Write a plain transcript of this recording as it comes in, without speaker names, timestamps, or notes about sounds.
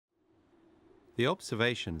The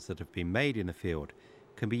observations that have been made in the field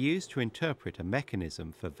can be used to interpret a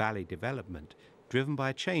mechanism for valley development driven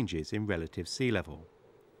by changes in relative sea level.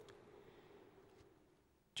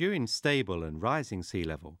 During stable and rising sea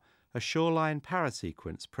level, a shoreline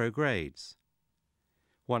parasequence progrades.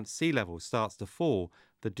 Once sea level starts to fall,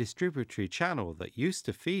 the distributary channel that used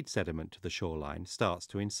to feed sediment to the shoreline starts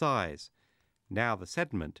to incise. Now the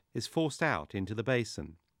sediment is forced out into the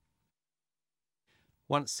basin.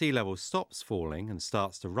 Once sea level stops falling and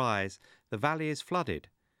starts to rise, the valley is flooded.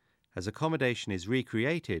 As accommodation is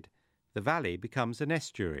recreated, the valley becomes an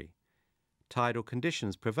estuary. Tidal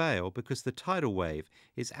conditions prevail because the tidal wave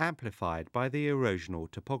is amplified by the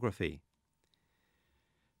erosional topography.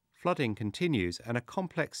 Flooding continues and a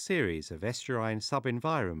complex series of estuarine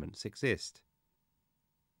sub-environments exist.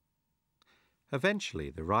 Eventually,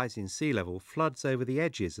 the rising sea level floods over the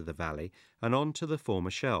edges of the valley and onto the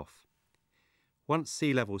former shelf. Once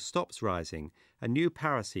sea level stops rising, a new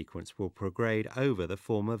parasequence will prograde over the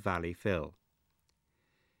former valley fill.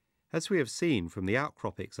 As we have seen from the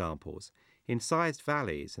outcrop examples, incised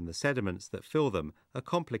valleys and the sediments that fill them are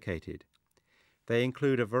complicated. They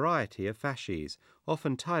include a variety of facies,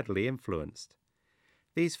 often tidally influenced.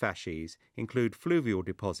 These facies include fluvial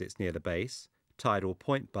deposits near the base, tidal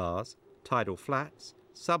point bars, tidal flats,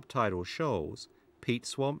 subtidal shoals, peat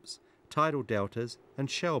swamps, tidal deltas,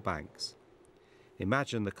 and shell banks.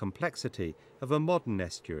 Imagine the complexity of a modern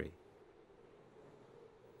estuary.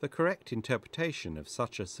 The correct interpretation of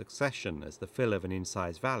such a succession as the fill of an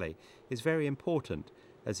incised valley is very important,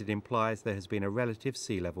 as it implies there has been a relative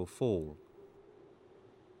sea level fall.